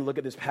 when I then look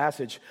at this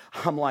passage,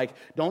 I'm like,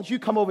 don't you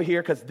come over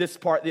here, because this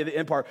part, the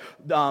end part,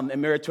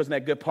 and marriage wasn't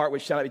that good part,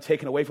 which shall not be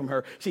taken away from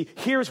her. See,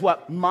 here's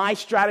what my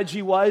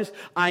strategy was.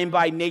 I am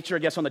by nature, I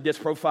guess, on the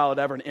disc profile,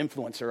 whatever, an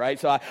influencer, right?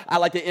 So I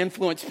like to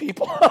influence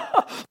people,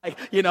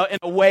 in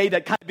a way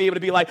that kind of be able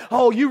to be like,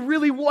 oh, you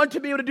really want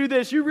to be able to do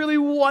this. You really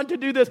want to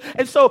do this.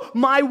 And so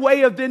my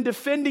way of then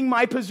defending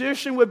my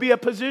position would be a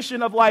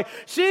position of like,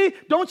 see,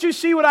 don't you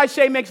see what I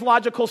say makes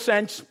logical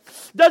sense?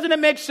 Doesn't it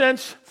make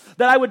sense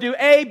that I would do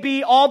A,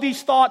 B, all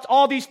these thoughts,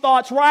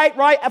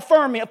 right,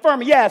 affirm me,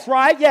 yes,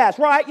 right, yes,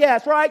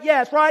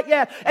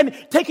 yes. And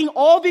taking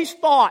all these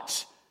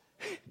thoughts,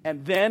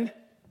 and then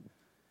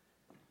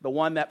the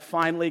one that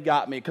finally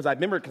got me, because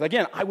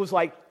again, I was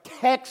like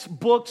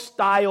textbook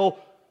style,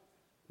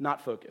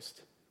 not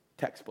focused,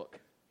 textbook.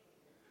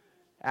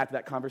 After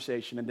that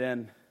conversation, and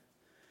then,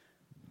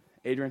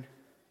 Adrian,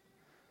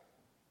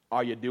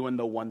 are you doing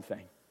the one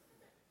thing?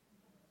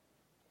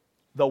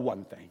 The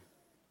one thing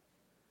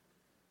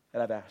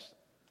that I've asked.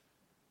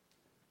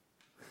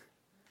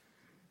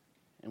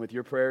 And with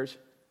your prayers,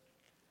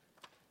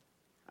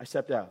 I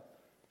stepped out.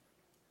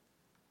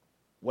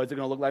 What is it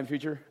going to look like in the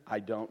future? I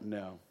don't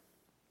know.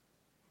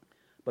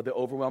 But the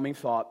overwhelming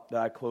thought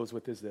that I close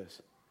with is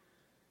this,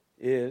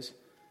 is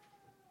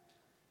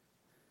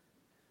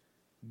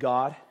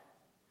God,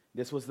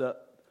 this was the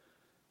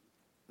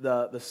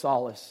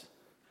solace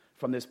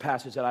from this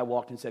passage that I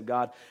walked and said,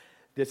 God,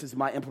 this is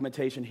my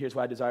implementation. Here's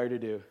what I desire to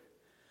do.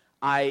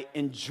 I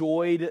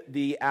enjoyed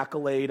the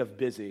accolade of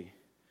busy.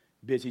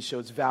 Busy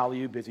shows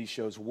value. Busy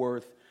shows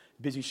worth.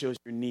 Busy shows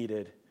you're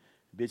needed.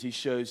 Busy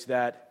shows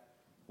that,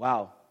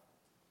 wow.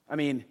 I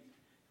mean,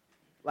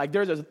 like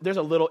there's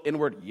a little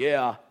inward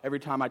yeah every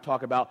time I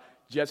talk about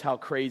just how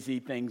crazy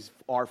things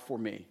are for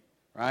me,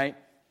 right?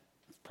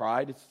 It's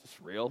pride.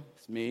 It's real.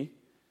 It's me.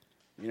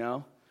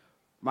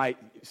 My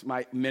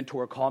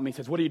mentor called me and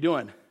says, what are you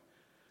doing?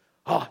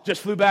 Oh,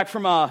 just flew back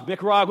from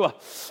Nicaragua,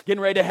 getting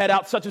ready to head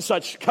out such and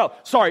such. Oh,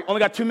 sorry, only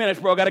got 2 minutes,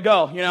 bro, got to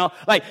go,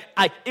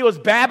 it was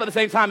bad, but at the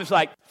same time, it's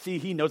like, see,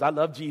 he knows I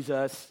love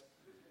Jesus.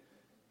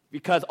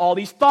 Because all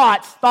these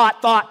thought,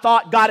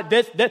 got it,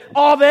 this,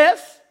 all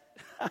this.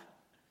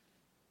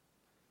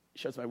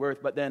 Shows my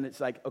worth, but then it's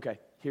like, okay,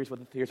 here's what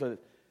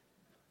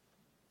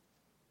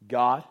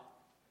God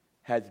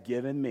has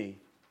given me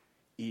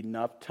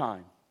enough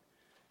time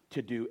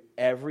to do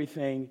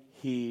everything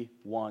he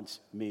wants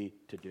me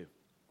to do.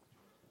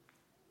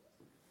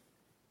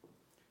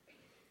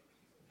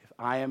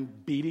 I am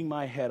beating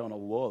my head on a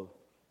wall.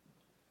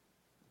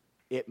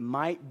 It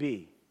might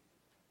be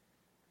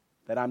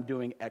that I'm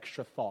doing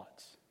extra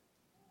thoughts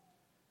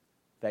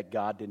that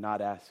God did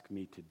not ask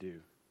me to do.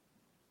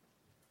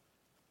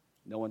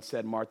 No one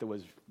said Martha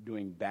was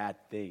doing bad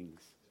things.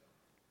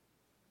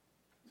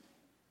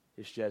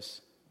 It's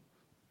just,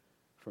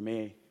 for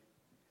me,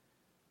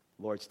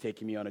 Lord's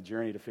taking me on a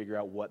journey to figure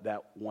out what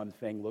that one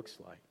thing looks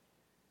like,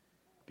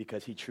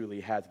 because he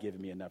truly has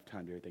given me enough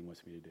time to do everything he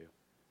wants me to do.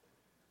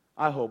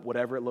 I hope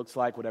whatever it looks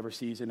like, whatever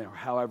season, or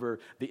however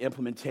the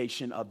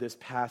implementation of this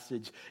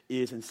passage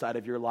is inside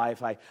of your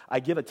life, I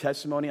give a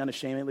testimony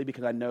unashamedly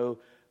because I know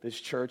this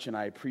church and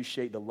I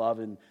appreciate the love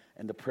and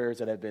the prayers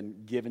that have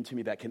been given to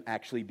me that can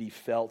actually be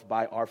felt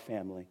by our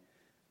family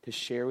to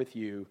share with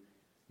you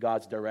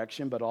God's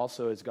direction, but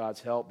also as God's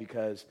help,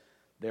 because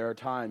there are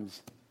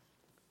times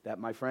that,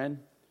 my friend,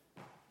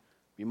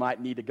 you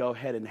might need to go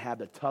ahead and have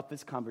the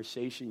toughest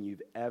conversation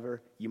you've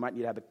ever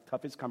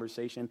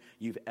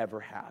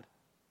had.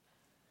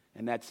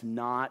 And that's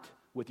not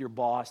with your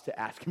boss to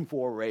ask him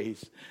for a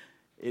raise.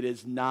 It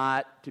is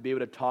not to be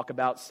able to talk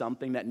about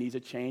something that needs a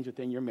change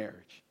within your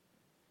marriage.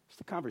 It's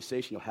the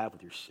conversation you'll have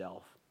with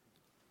yourself.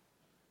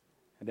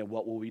 And then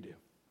what will we do?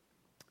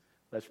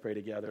 Let's pray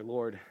together.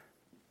 Lord,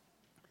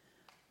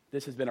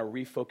 this has been a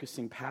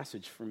refocusing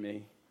passage for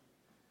me.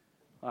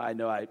 I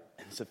know I'm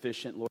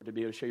sufficient, Lord, to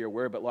be able to share your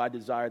word, but Lord, I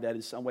desire that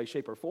in some way,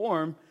 shape, or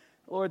form,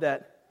 Lord,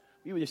 that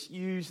we would just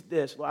use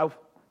this. Lord,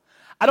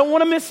 I don't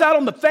want to miss out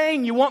on the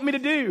thing you want me to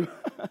do.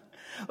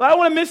 I don't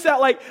want to miss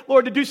out,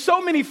 Lord, to do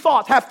so many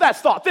thoughts, have that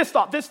thought, this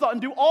thought,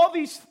 and do all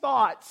these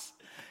thoughts,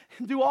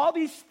 and do all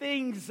these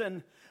things,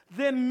 and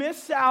then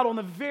miss out on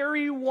the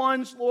very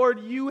ones, Lord,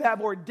 you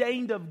have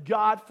ordained of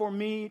God for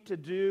me to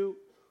do.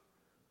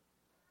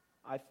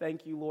 I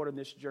thank you, Lord, in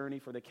this journey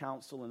for the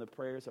counsel and the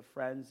prayers of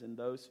friends and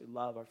those who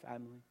love our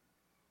family.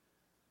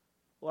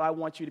 Lord, I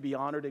want you to be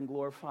honored and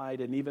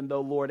glorified. And even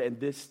though, Lord, at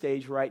this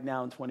stage right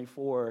now in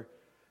 24,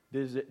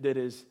 that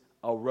is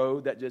a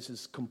road that just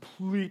is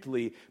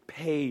completely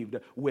paved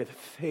with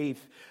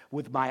faith,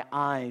 with my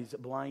eyes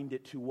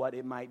blinded to what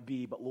it might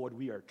be. But, Lord,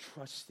 we are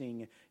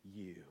trusting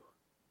you.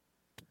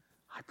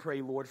 I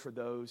pray, Lord, for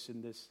those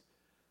in this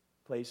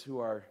place who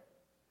are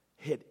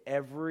hit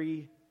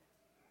every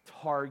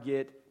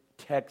target,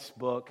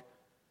 textbook,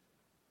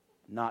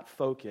 not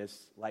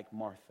focused like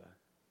Martha.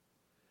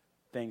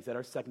 Things that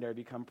are secondary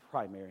become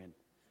primary, and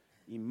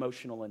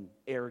emotional and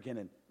arrogant,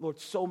 and Lord,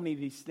 so many of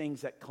these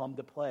things that come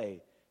to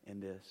play in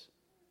this.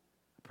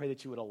 I pray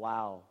that you would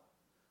allow,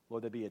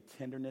 Lord, there be a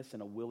tenderness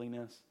and a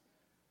willingness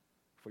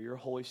for your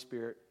Holy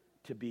Spirit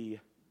to be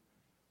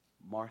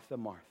Martha,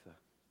 Martha,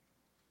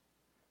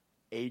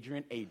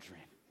 Adrian,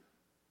 Adrian,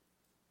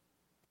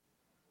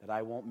 that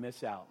I won't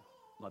miss out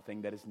on the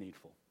thing that is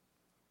needful.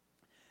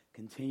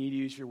 Continue to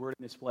use your word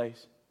in this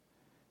place.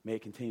 May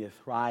it continue to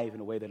thrive in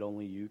a way that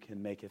only you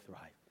can make it thrive.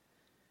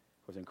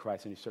 For in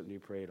Christ and His certainty we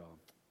pray it all.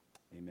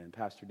 Amen.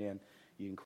 Pastor Dan, you can